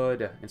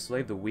 good.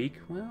 Enslave the Weak,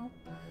 well.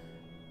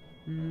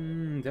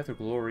 Death or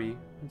Glory.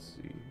 Let's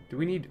see. Do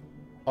we need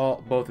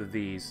both of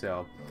these?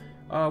 So,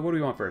 what do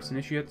we want first?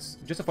 Initiates.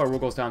 Justify War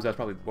Goals Towns, that's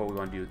probably what we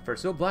want to do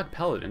first. So, Black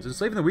Paladins.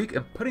 Enslaving the weak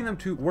and putting them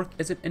to work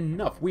isn't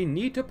enough. We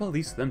need to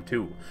police them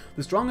too.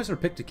 The strongest are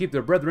picked to keep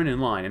their brethren in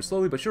line, and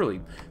slowly but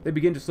surely, they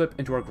begin to slip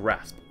into our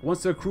grasp.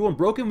 Once they're cruel and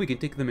broken, we can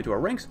take them into our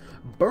ranks,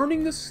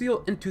 burning the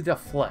seal into their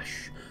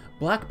flesh.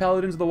 Black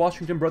Paladins of the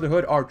Washington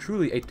Brotherhood are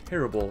truly a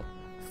terrible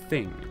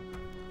thing.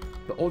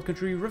 The old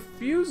country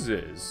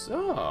refuses.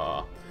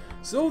 Ah.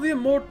 So the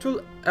Immortal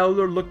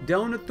Elder looked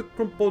down at the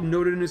crumpled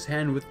note in his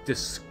hand with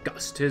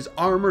disgust, his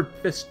armored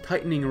fist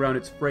tightening around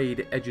its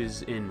frayed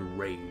edges in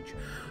rage.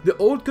 The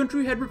old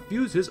country had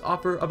refused his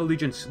offer of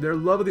allegiance, their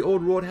love of the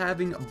old world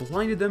having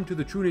blinded them to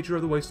the true nature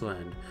of the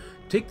wasteland.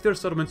 Take their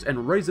settlements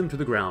and raze them to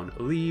the ground.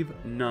 Leave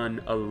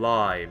none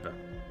alive.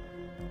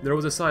 There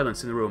was a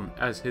silence in the room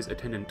as his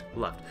attendant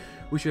left.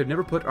 We should have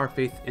never put our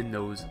faith in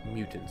those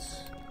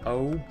mutants.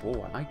 Oh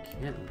boy, I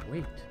can't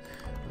wait.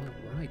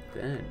 Alright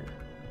then.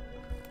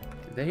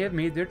 They have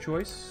made their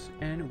choice,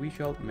 and we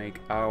shall make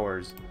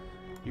ours.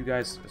 You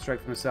guys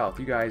strike from the south.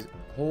 You guys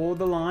hold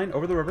the line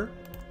over the river,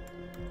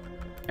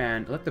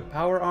 and let the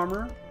power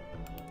armor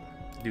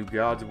do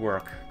God's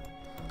work.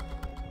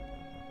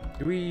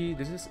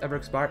 Does this ever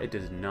expire? It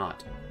does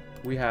not.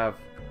 We have...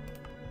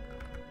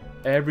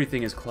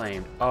 Everything is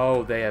claimed.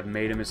 Oh, they have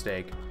made a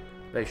mistake.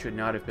 They should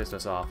not have pissed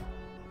us off.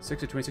 6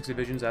 to 26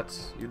 divisions,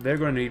 they're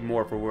going to need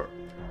more for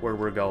where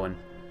we're going.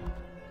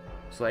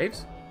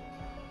 Slaves?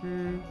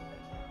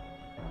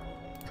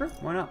 Sure,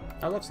 why not?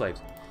 I love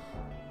slaves.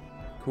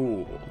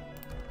 Cool.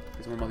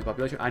 Get some more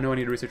multi-population. I know I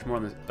need to research more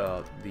on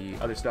the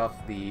other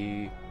stuff.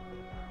 The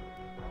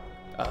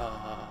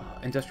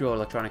industrial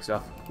electronic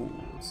stuff. Cool,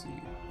 let's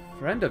see.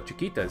 Friend of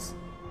Chiquitas.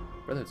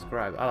 Brotherhood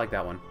Scribe. I like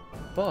that one.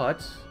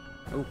 But...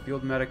 Oh,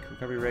 field medic,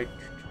 recovery rate.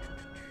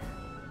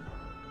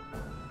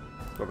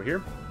 Go over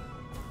here.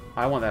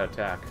 I want that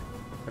attack.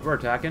 If we're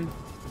attacking,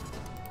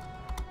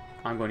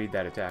 I'm going to need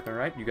that attack.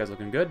 Alright, you guys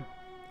looking good?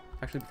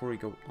 Actually, before we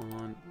go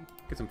on,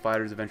 get some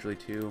fighters eventually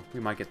too. We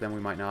might get them, we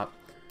might not.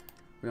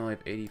 We only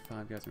have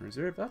 85 guys in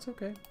reserve. That's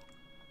okay.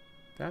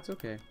 That's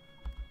okay.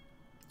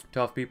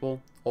 Tough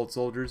people, old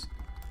soldiers.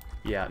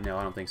 Yeah, no,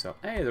 I don't think so.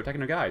 Hey, they're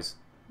attacking their guys.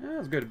 Yeah,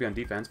 it's good to be on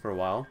defense for a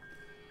while.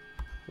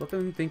 Let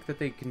them think that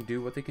they can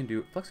do what they can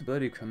do.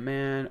 Flexibility of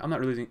command. I'm not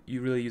really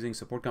using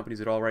support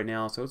companies at all right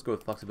now, so let's go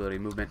with flexibility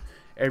of movement.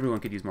 Everyone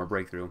could use more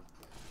breakthrough.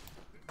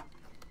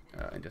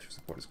 Industrial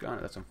support is gone.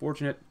 That's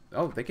unfortunate.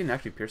 Oh, they can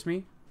actually pierce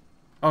me?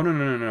 Oh,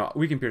 no.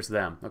 We can pierce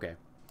them. Okay.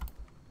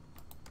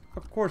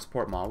 Of course,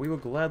 Port Mall. We will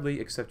gladly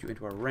accept you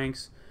into our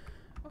ranks.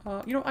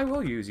 You know, I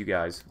will use you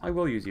guys. I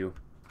will use you.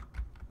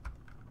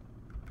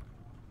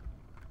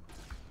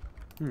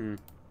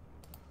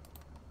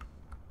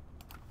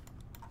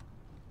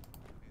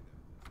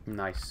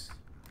 Nice.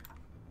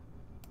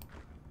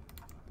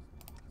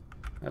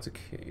 That's a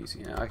case.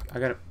 Yeah, I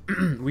gotta...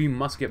 we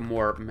must get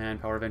more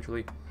manpower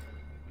eventually.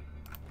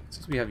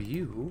 Since we have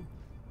you...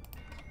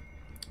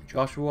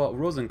 Joshua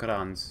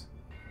Rosenkranz.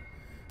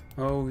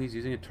 Oh, he's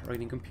using a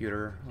targeting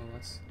computer. Oh,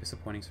 that's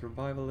disappointing.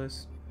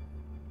 Survivalist.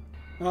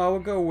 Oh, we'll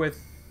go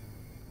with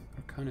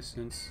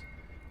reconnaissance.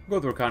 We'll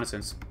go with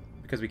reconnaissance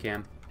because we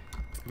can.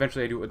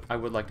 Eventually, I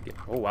would like to get.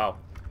 Oh wow,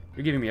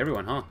 you're giving me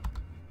everyone, huh?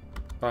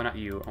 Oh, not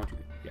you. I want you.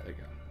 Yeah, there you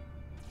go.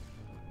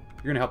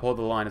 You're gonna help hold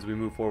the line as we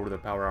move forward with the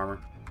power armor.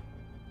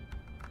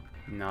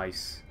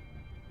 Nice.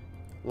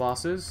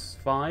 Losses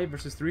 5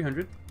 versus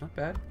 300. Not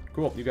bad.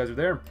 Cool. You guys are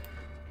there.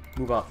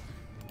 Move up.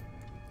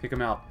 Kick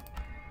them out.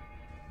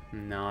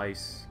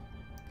 Nice.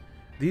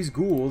 These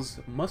ghouls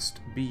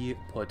must be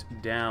put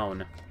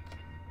down.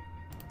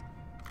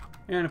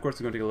 And of course,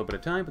 it's going to take a little bit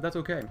of time, but that's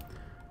okay.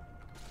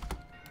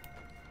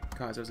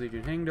 Kaiser's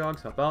Legion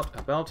hangdogs. Help out.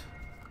 Help out.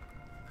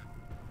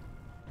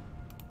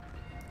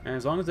 And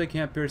as long as they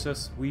can't pierce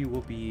us, we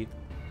will be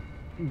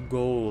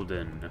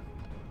golden.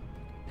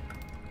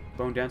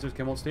 Bone Dancers,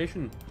 Kimmel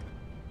Station.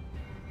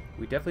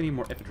 We definitely need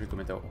more infantry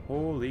equipment, though.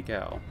 Holy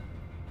cow.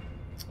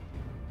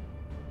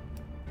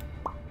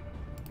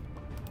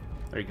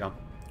 There you go.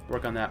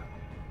 Work on that.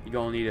 You're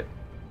gonna need it.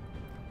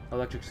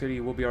 Electric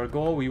City will be our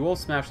goal. We will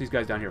smash these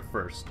guys down here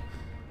first.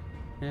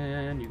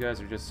 And you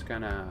guys are just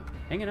kind of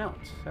hanging out,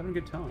 having a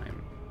good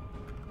time.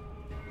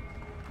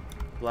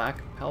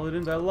 Black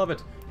Paladins, I love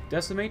it.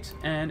 Decimate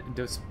and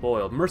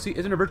despoil. Mercy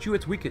isn't a virtue,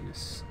 it's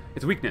weakness.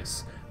 It's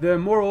weakness. The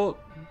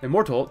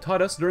Immortal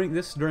taught us during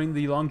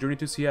the long journey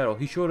to Seattle.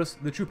 He showed us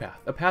the true path,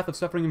 a path of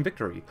suffering and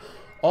victory.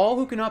 All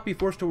who cannot be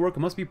forced to work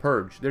must be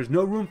purged. There's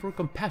no room for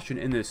compassion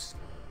in this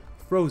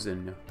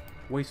frozen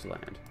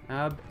wasteland.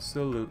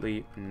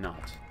 Absolutely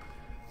not.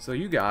 So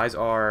you guys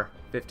are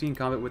 15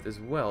 combat width as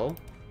well,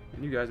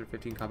 and you guys are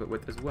 15 combat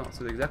width as well.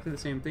 So they're exactly the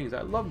same things.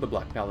 I love the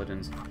Black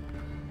Paladins.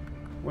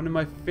 One of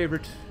my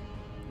favorite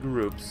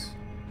groups.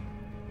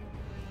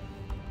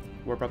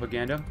 War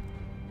propaganda.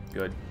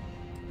 Good.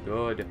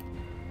 Good.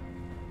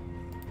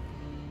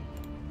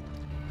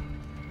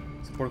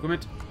 Support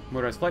equipment.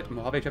 Motorized flight.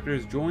 Mojave chapter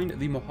has joined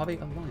the Mojave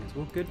Alliance.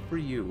 Well, good for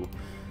you.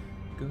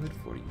 Good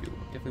for you.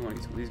 Definitely want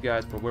to get some of these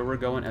guys for where we're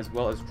going, as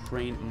well as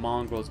train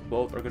mongrels.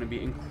 Both are going to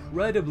be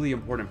incredibly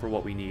important for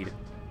what we need.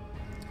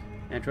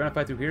 And trying to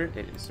fight through here,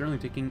 it is certainly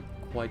taking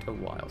quite a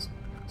while.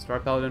 Star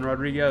Paladin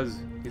Rodriguez,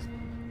 he's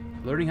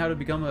learning how to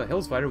become a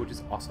hills fighter, which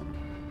is awesome.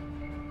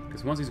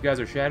 Because once these guys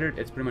are shattered,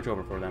 it's pretty much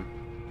over for them.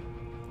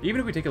 Even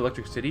if we take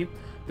Electric City,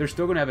 they're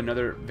still going to have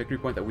another victory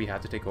point that we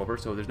have to take over,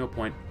 so there's no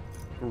point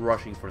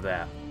rushing for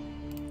that.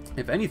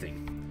 If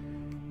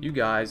anything, you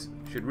guys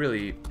should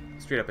really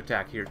straight up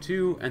attack here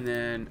too, and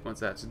then once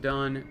that's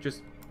done,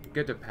 just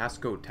get to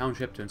Pasco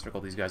Township to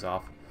encircle these guys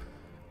off.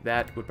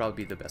 That would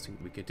probably be the best thing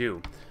we could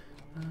do.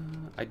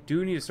 I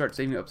do need to start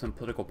saving up some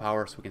political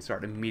power so we can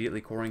start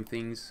immediately coring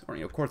things, or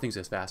core things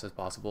as fast as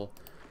possible.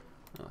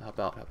 Help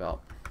out, help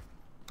out.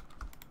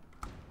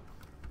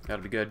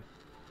 That'll be good.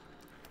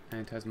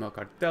 Antismal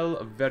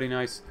Cartel, very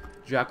nice.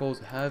 Jackals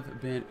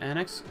have been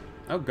annexed.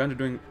 Oh, guns are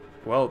doing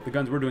well. The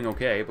guns were doing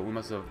okay, but we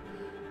must have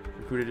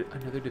recruited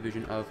another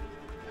division of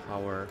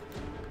power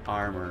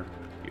armor.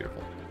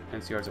 Beautiful.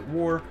 NCR's at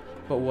war,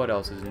 but what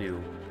else is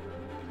new?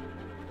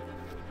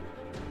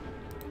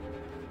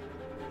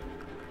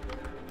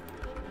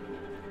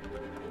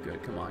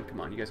 Good, come on,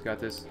 come on. You guys got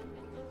this.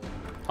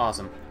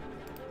 Awesome.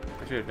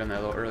 I should have done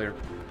that a little earlier.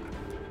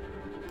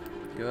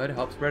 Good,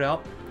 help spread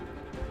out.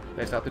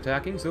 They stopped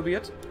attacking, so be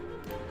it.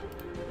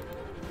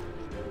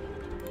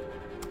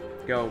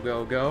 Go,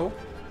 go, go.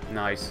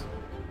 Nice.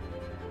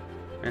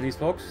 And these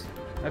folks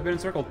have been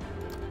encircled.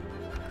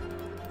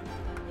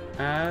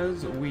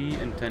 As we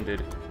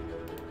intended.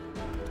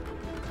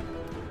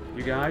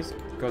 You guys,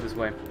 go this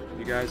way.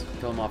 You guys,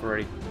 kill them off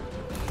already.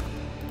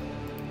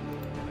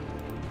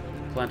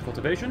 Plant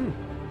cultivation.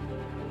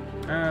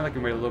 I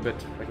can wait a little bit.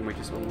 I can wait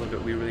just a little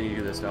bit. We really need to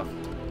do this stuff.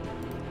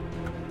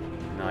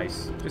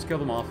 Nice. Just kill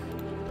them off.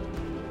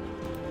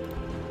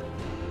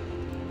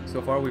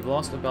 So far, we've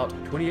lost about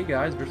 28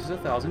 guys versus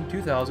 1,000.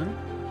 2,000.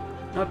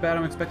 Not bad.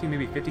 I'm expecting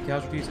maybe 50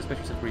 casualties,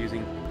 especially since we're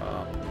using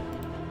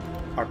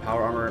our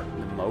power armor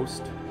the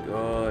most.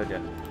 Good.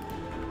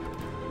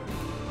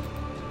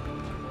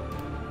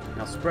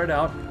 Now spread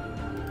out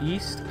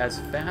east as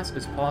fast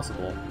as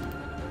possible.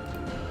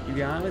 You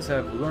guys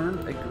have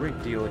learned a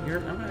great deal here.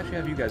 I'm going to actually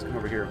have you guys come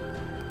over here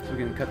so we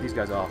can cut these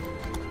guys off.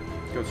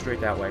 Go straight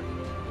that way.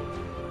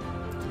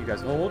 You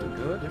guys hold.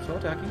 Good. They're still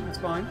attacking. That's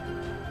fine.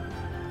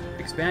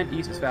 Expand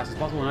east as fast as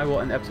possible, and I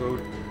will end the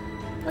episode,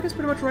 I guess,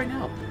 pretty much right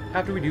now,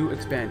 after we do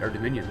expand our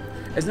dominion.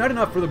 It's not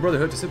enough for the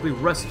Brotherhood to simply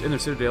rest in their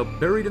citadel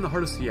buried in the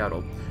heart of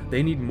Seattle.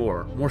 They need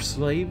more. More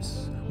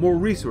slaves, more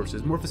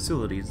resources, more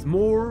facilities,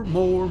 more.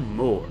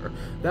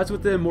 That's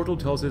what the Immortal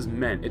tells his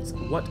men. It's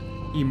what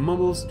he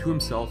mumbles to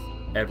himself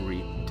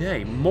every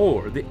day.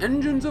 More. The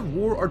engines of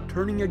war are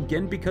turning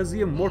again because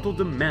the Immortal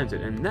demands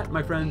it. And that,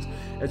 my friends,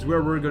 is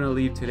where we're going to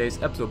leave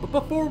today's episode. But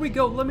before we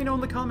go, let me know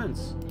in the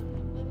comments.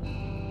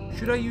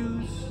 Should I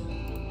use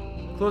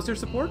close air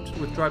support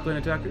with triplane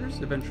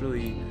attackers,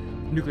 eventually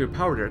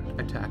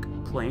nuclear-powered attack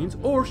planes,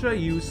 or should I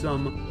use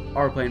some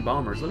R-plane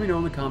bombers? Let me know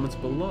in the comments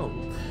below.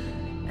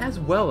 as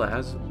well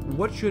as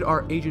what should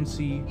our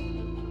agency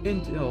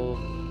intel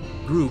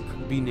group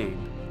be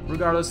named.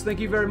 Regardless, thank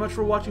you very much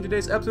for watching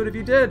today's episode. If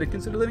you did,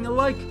 consider leaving a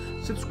like,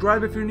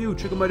 subscribe if you're new,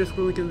 check out my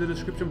Discord link in the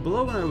description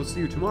below, and I will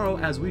see you tomorrow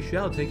as we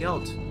shall take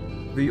out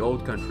the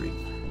old country.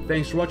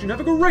 Thanks for watching,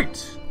 have a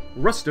great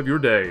rest of your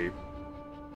day.